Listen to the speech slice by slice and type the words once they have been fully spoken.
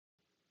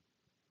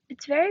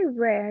It's very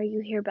rare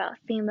you hear about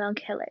female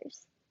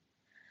killers.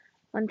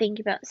 When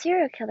thinking about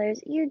serial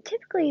killers, you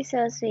typically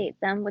associate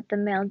them with the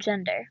male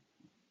gender.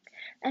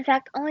 In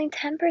fact, only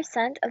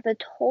 10% of the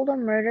total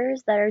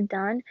murders that are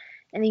done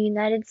in the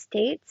United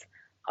States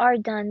are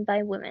done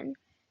by women.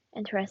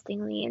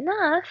 Interestingly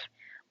enough,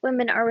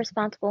 women are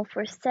responsible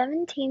for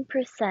 17%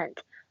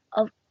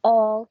 of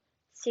all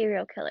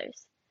serial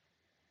killers.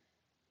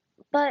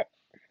 But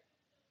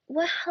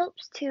what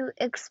helps to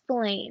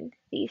explain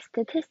these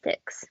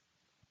statistics?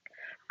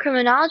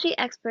 Criminology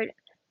expert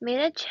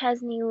Meta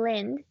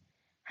Chesney-Lind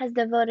has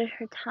devoted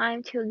her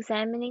time to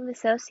examining the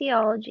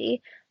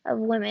sociology of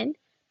women,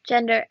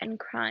 gender, and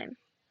crime.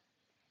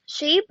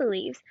 She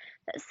believes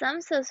that some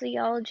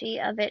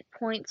sociology of it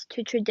points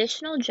to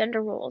traditional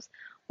gender roles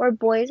where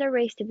boys are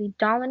raised to be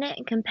dominant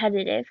and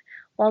competitive,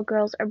 while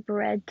girls are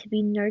bred to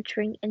be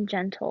nurturing and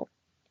gentle.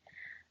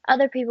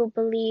 Other people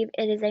believe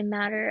it is a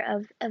matter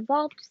of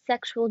evolved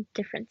sexual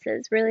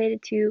differences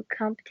related to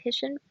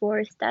competition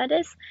for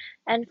status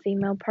and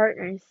female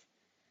partners.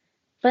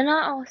 But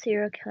not all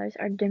serial killers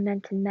are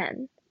demented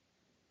men.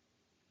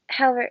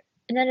 However,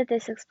 none of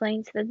this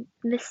explains the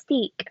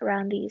mystique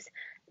around these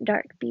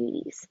dark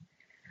beauties.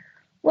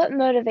 What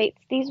motivates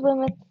these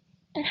women,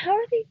 and how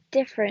are they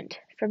different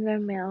from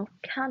their male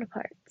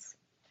counterparts?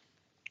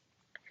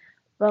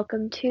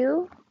 Welcome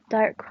to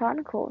Dark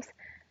Chronicles.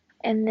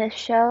 In this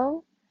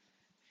show,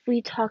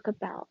 we talk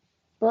about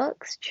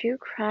books, true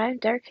crime,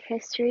 dark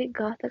history,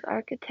 gothic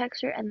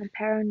architecture, and the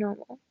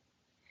paranormal.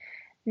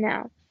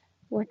 Now,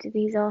 what do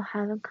these all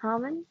have in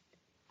common?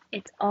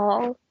 It's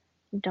all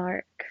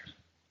dark.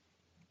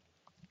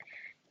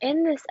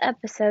 In this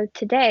episode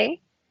today,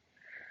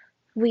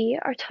 we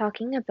are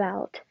talking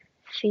about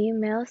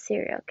female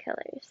serial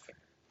killers.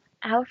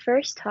 Our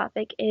first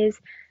topic is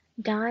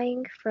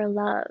dying for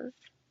love.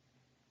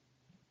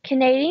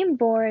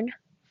 Canadian-born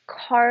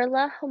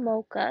Karla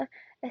Homolka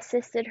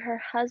assisted her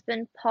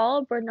husband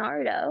Paul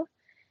Bernardo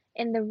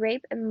in the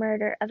rape and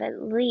murder of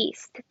at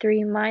least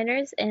 3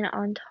 minors in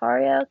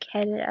Ontario,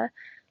 Canada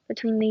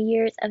between the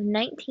years of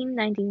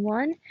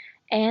 1991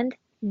 and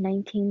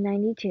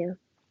 1992.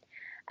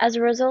 As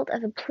a result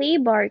of a plea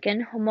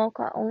bargain,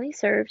 Homolka only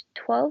served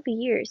 12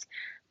 years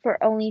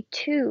for only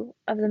 2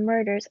 of the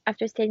murders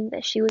after stating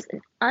that she was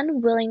an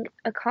unwilling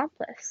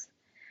accomplice.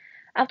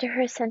 After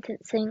her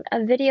sentencing,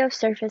 a video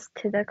surfaced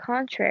to the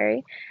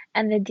contrary,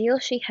 and the deal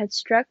she had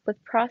struck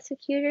with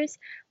prosecutors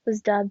was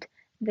dubbed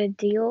the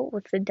deal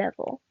with the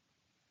devil.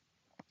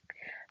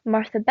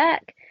 Martha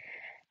Beck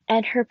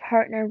and her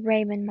partner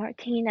Raymond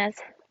Martinez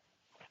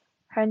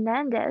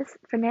Fernandez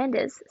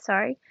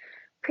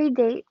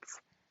predates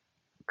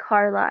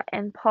Karla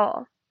and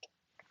Paul.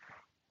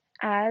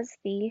 As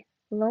the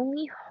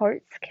Lonely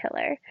Hearts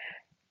Killer,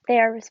 they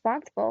are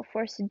responsible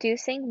for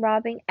seducing,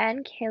 robbing,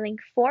 and killing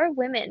 4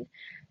 women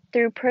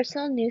through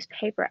personal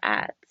newspaper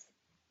ads.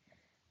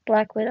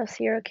 Black Widow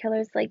serial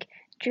killers like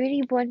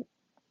Judy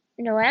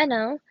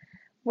Buono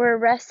were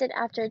arrested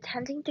after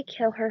attempting to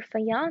kill her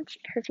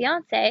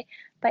fiancé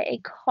by a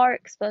car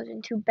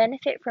explosion to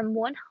benefit from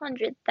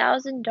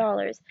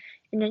 $100,000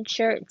 in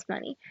insurance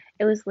money.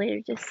 It was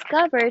later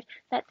discovered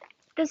that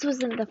this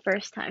wasn't the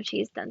first time she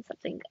has done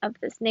something of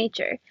this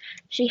nature.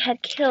 She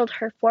had killed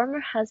her former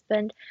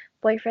husband,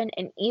 boyfriend,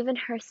 and even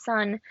her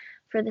son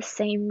for the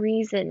same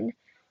reason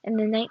in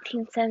the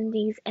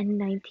 1970s and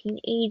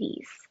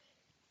 1980s.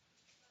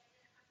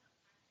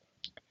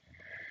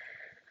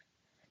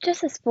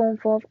 Just a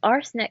spoonful of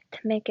arsenic to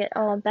make it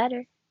all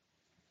better.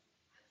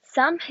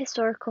 Some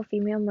historical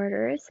female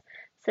murderers,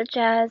 such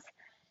as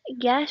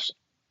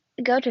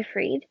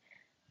Godefried,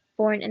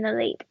 born in the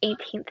late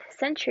 18th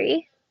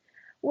century,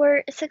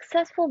 were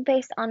successful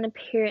based on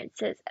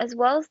appearances as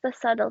well as the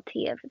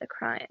subtlety of the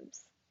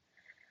crimes.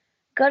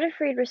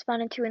 Godefried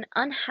responded to an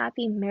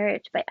unhappy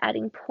marriage by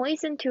adding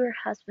poison to her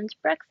husband's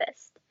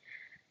breakfast.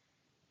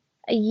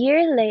 A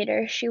year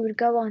later, she would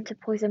go on to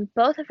poison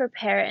both of her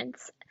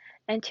parents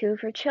and 2 of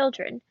her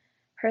children,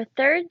 her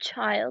 3rd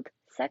child,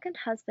 2nd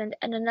husband,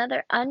 and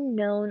another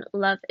unknown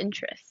love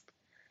interest.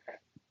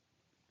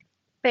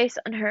 Based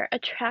on her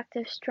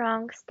attractive,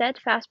 strong,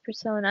 steadfast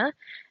persona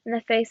in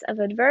the face of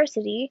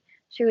adversity,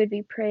 she would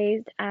be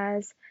praised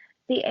as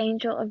the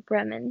Angel of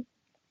Bremen.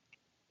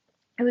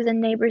 It was a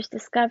neighbor's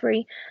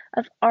discovery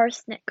of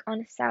arsenic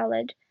on a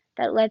salad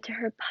that led to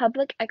her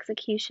public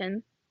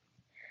execution.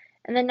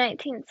 In the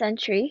 19th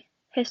century,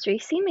 history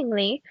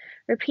seemingly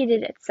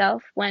repeated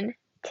itself when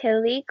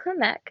Tilly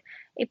Klimek,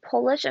 a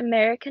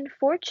Polish-American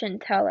fortune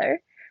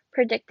teller,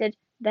 predicted,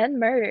 then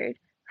murdered,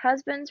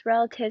 husbands,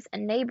 relatives,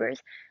 and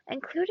neighbors,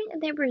 including a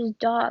neighbor's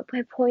dog,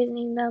 by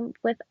poisoning them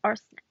with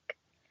arsenic.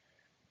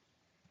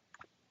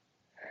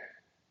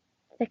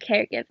 The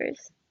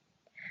Caregivers.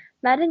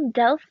 Madame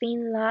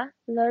Delphine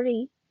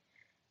Laurie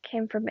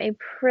came from a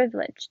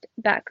privileged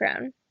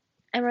background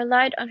and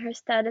relied on her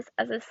status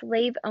as a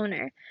slave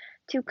owner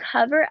to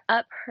cover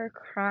up her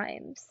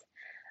crimes.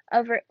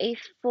 Over a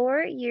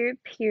 4-year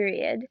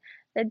period,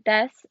 the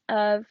deaths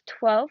of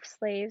 12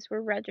 slaves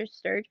were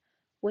registered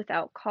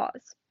without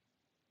cause.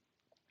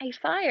 A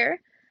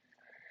fire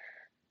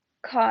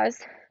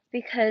caused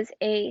because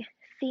a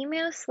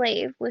female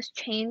slave was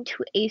chained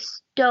to a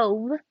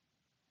stove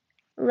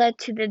led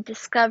to the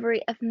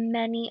discovery of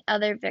many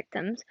other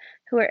victims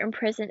who were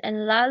imprisoned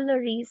in La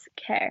Laurie's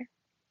care,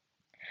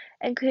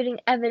 including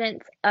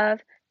evidence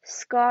of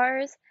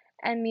scars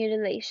and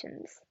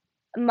mutilations.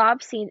 A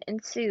mob scene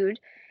ensued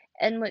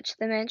in which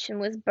the mansion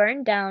was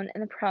burned down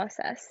in the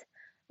process.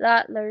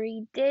 La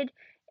Laurie did,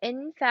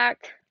 in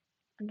fact,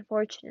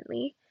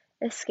 unfortunately,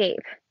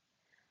 escape,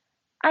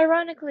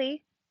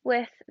 ironically,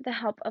 with the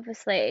help of a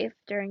slave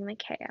during the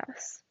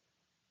chaos.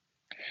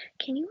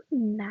 Can you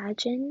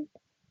imagine?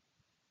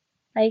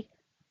 Like,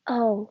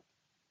 oh,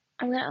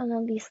 I'm gonna own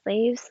all these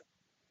slaves,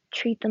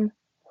 treat them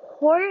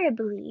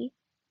horribly,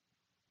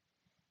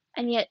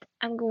 and yet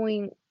I'm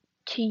going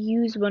to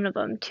use one of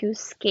them to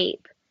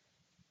escape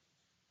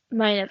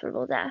my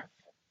inevitable death.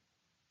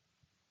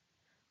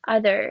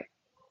 Either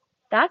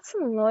that's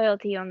some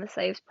loyalty on the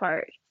slave's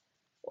part,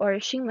 or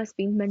she must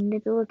be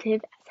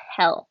manipulative as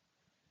hell.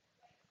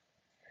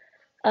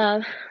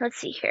 Let's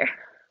see here.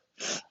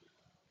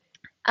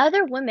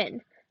 Other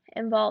women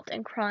involved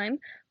in crime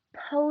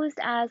posed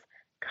as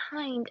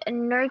kind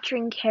and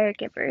nurturing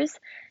caregivers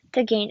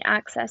to gain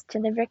access to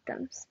the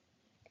victims.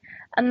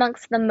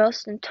 Amongst the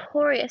most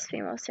notorious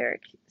female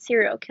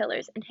serial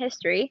killers in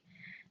history,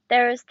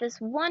 there is this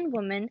one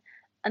woman,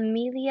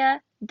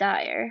 Amelia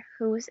Dyer,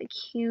 who was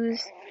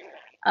accused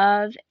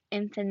of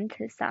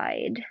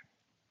infanticide.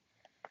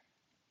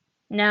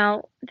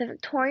 Now, the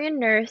Victorian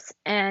nurse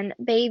and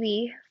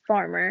baby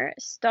farmer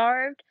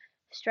starved,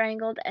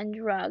 strangled, and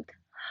drugged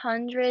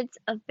hundreds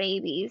of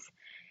babies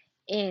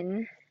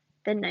in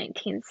the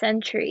 19th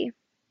century.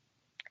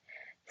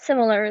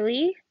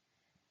 Similarly,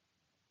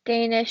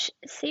 Danish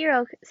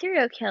serial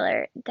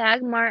killer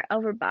Dagmar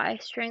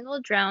Overby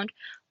strangled, drowned,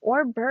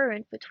 or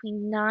burned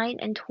between 9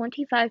 and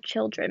 25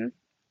 children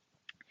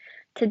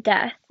to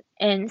death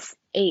in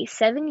a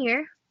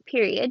 7-year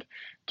period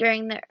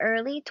during the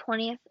early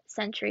 20th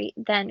century,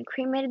 then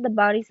cremated the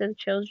bodies of the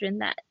children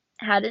that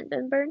hadn't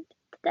been burned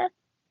to death,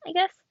 I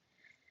guess.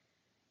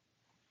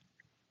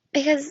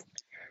 Because,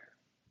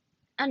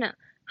 I don't know,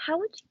 how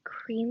would you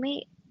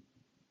cremate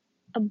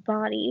a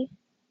body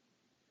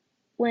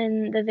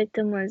when the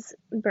victim was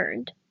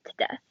burned to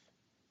death?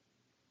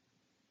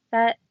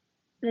 That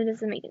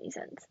doesn't make any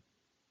sense.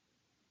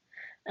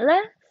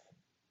 Unless,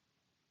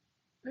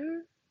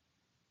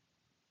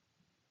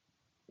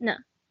 no,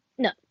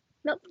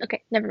 nope,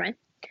 okay, never mind.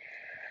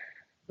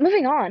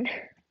 Moving on,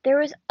 there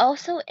was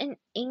also an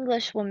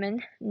English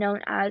woman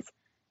known as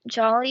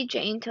Jolly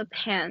Jane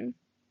Toppan,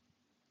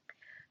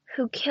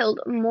 who killed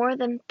more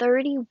than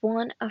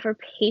 31 of her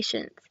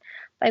patients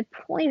by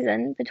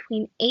poison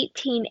between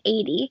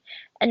 1880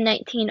 and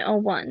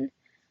 1901.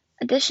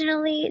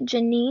 Additionally,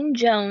 Janine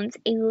Jones,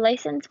 a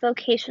licensed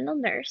vocational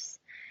nurse,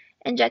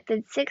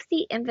 injected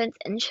 60 infants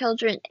and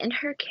children in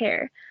her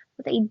care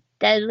with a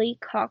deadly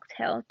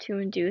cocktail to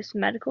induce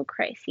medical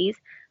crises,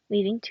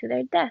 leading to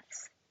their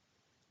deaths.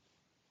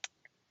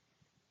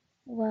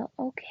 Well,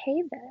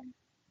 okay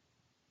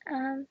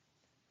then.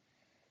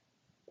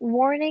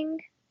 Warning,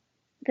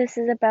 this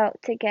is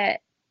about to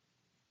get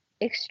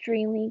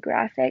extremely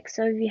graphic,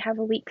 so if you have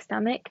a weak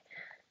stomach,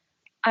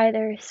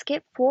 either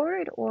skip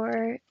forward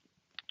or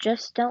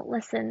just don't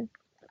listen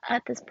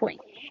at this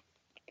point.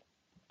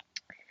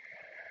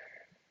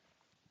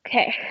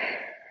 Okay,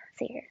 let's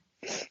see here.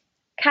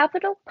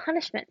 Capital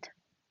punishment.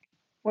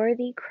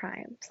 Worthy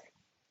crimes.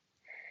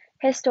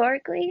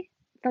 Historically,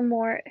 the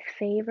more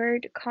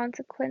favored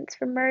consequence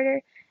for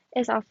murder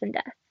is often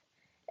death,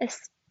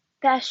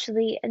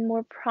 especially in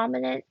more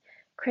prominent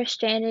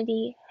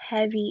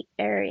Christianity-heavy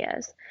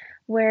areas,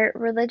 where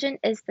religion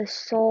is the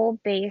sole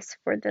base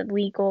for the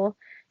legal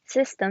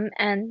system,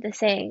 and the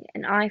saying,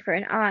 an eye for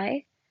an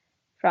eye,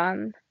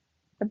 from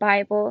the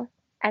Bible,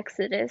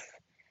 Exodus,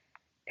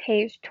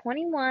 page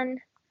 21,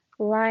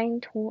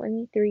 line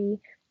 23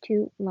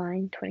 to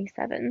line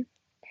 27,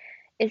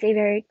 is a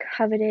very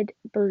coveted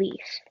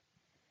belief.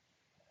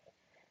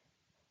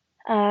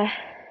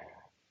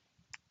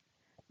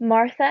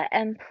 Martha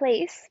M.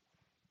 Place,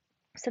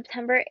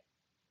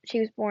 she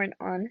was born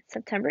on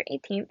September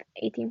 18th,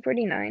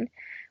 1849,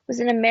 was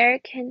an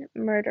American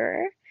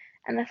murderer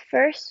and the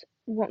first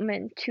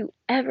woman to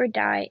ever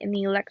die in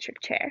the electric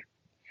chair.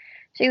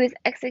 She was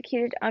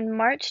executed on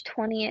March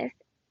 20th,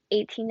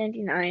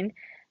 1899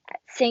 at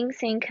Sing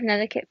Sing,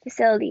 Connecticut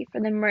facility for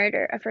the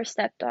murder of her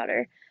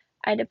stepdaughter,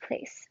 Ida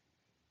Place.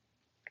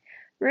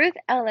 Ruth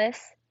Ellis,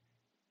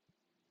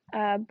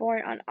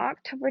 born on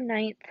October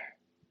 9th,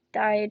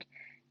 died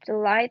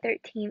July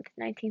 13th,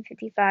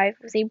 1955,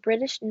 was a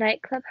British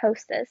nightclub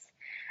hostess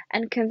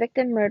and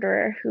convicted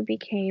murderer who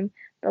became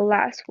the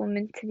last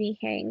woman to be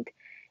hanged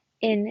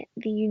in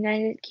the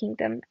United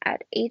Kingdom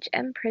at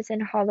HM Prison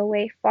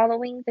Holloway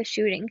following the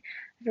shooting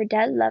of her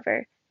dead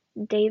lover,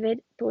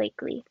 David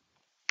Blakely.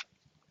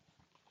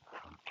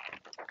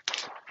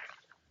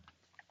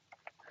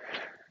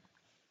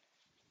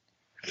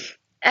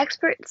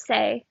 Experts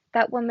say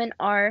that women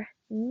are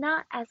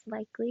not as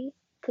likely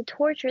to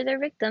torture their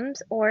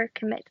victims or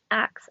commit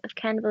acts of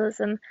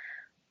cannibalism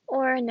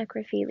or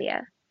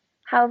necrophilia.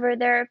 However,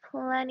 there are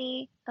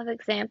plenty of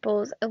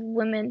examples of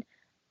women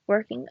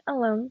working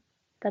alone,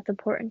 that's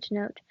important to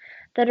note,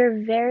 that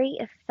are very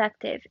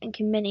effective in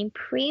committing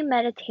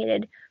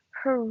premeditated,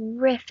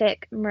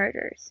 horrific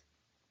murders.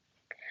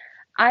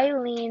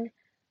 Eileen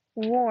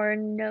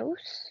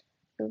Wuornos,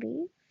 I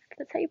believe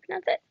that's how you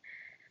pronounce it.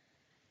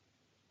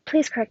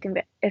 Please correct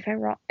me if I'm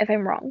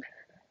wrong.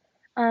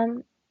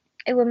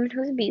 A woman who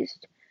was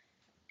abused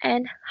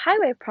and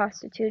highway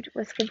prostitute,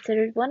 was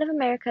considered one of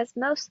America's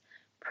most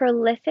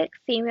prolific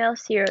female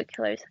serial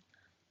killers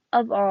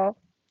of all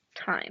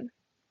time.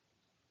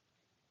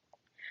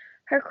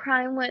 Her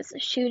crime was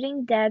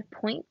shooting dead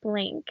point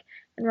blank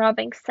and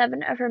robbing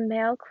 7 of her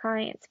male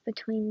clients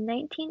between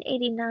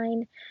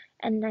 1989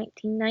 and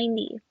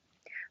 1990,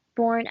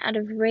 born out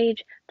of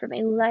rage from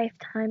a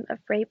lifetime of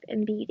rape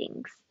and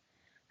beatings.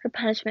 Her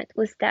punishment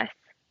was death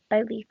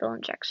by lethal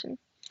injection.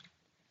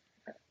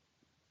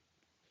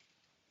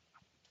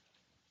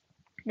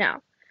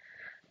 Now,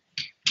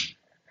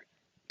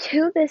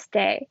 to this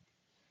day,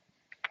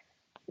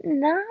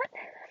 not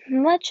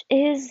much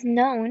is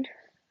known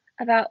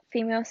about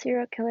female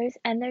serial killers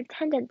and their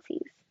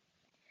tendencies,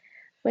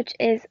 which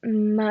is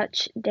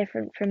much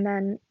different from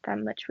men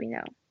than much we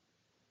know.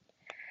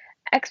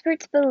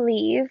 Experts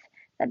believe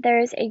that there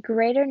is a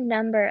greater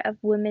number of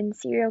women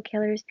serial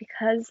killers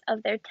because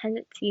of their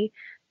tendency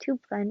to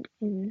blend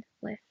in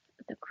with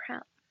the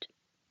crowd.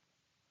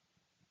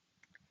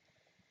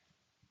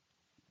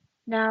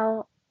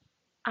 Now,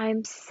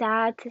 I'm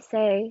sad to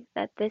say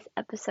that this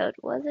episode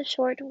was a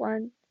short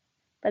one,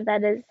 but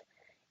that is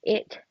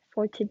it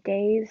for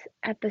today's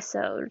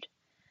episode.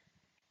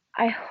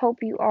 I hope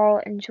you all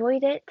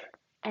enjoyed it,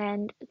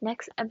 and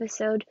next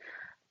episode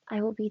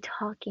I will be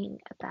talking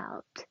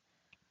about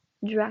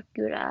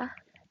Dracula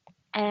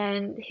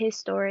and his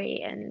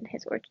story and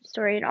his origin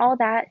story and all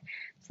that,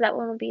 so that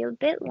one will be a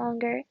bit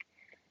longer.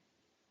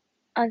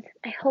 I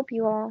hope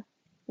you all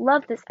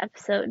love this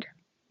episode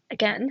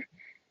again,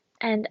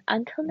 and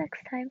until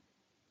next time,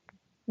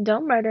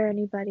 don't murder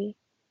anybody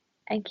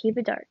and keep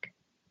it dark,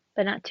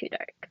 but not too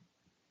dark.